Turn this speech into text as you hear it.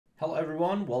Hello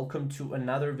everyone, welcome to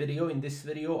another video. In this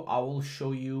video, I will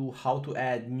show you how to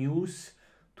add news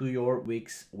to your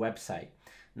Wix website.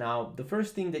 Now, the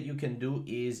first thing that you can do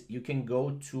is you can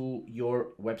go to your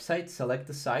website, select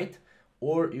the site,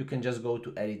 or you can just go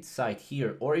to edit site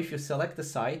here. Or if you select the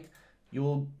site, you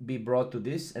will be brought to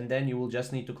this and then you will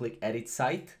just need to click edit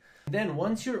site. Then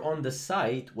once you're on the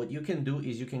site, what you can do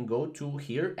is you can go to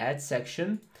here, add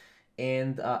section.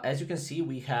 And as you can see,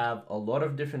 we have a lot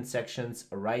of different sections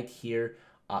right here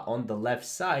on the left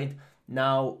side.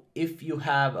 Now, if you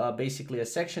have basically a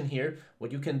section here,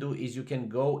 what you can do is you can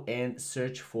go and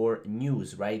search for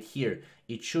news right here.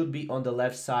 It should be on the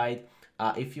left side.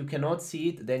 If you cannot see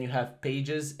it, then you have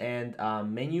pages and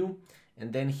menu.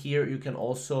 And then here you can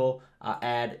also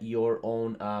add your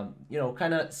own,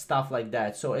 kind of stuff like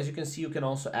that. So as you can see, you can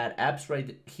also add apps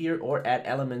right here or add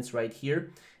elements right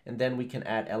here. And then we can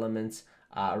add elements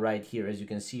right here. As you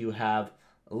can see, you have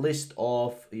a list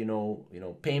of,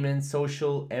 payments,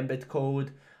 social, embed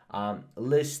code,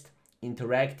 list,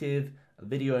 interactive,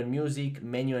 video and music,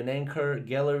 menu and anchor,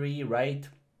 gallery, right?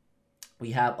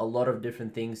 We have a lot of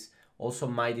different things. Also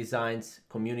my designs,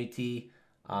 community,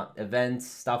 events,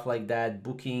 stuff like that,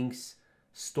 bookings,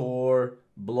 store,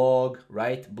 blog,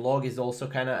 right? Blog is also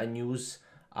kind of a news,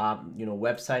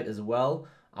 website as well.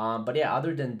 But yeah,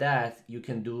 other than that, you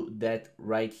can do that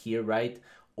right here, right?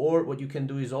 Or what you can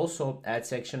do is also add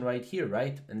section right here,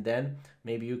 right? And then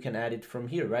maybe you can add it from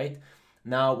here, right?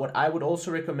 Now, what I would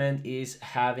also recommend is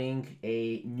having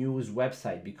a news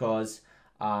website because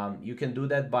you can do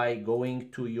that by going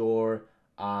to your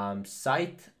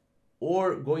site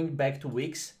or going back to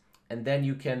Wix, and then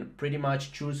you can pretty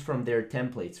much choose from their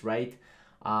templates, right?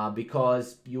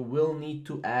 Because you will need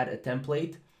to add a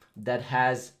template that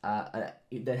has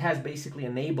basically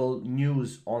enabled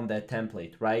news on that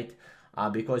template, right?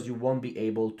 Because you won't be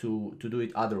able to do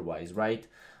it otherwise, right?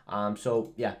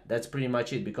 So yeah, that's pretty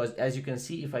much it. Because as you can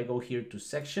see, if I go here to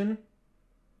section,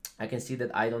 I can see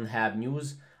that I don't have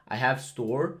news. I have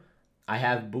store, I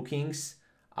have bookings.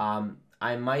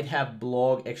 I might have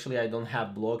blog. Actually, I don't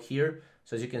have blog here.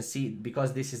 So as you can see,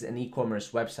 because this is an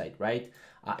e-commerce website, right?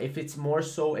 If it's more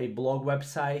so a blog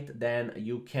website, then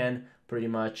you can pretty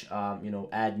much,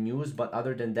 add news. But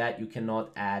other than that, you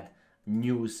cannot add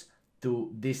news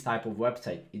to this type of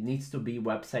website. It needs to be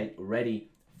website ready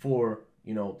for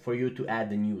you to add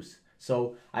the news.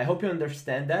 So I hope you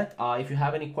understand that. If you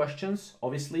have any questions,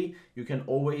 obviously you can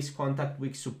always contact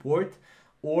Wix support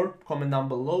or comment down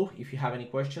below if you have any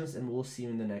questions, and we'll see you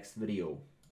in the next video.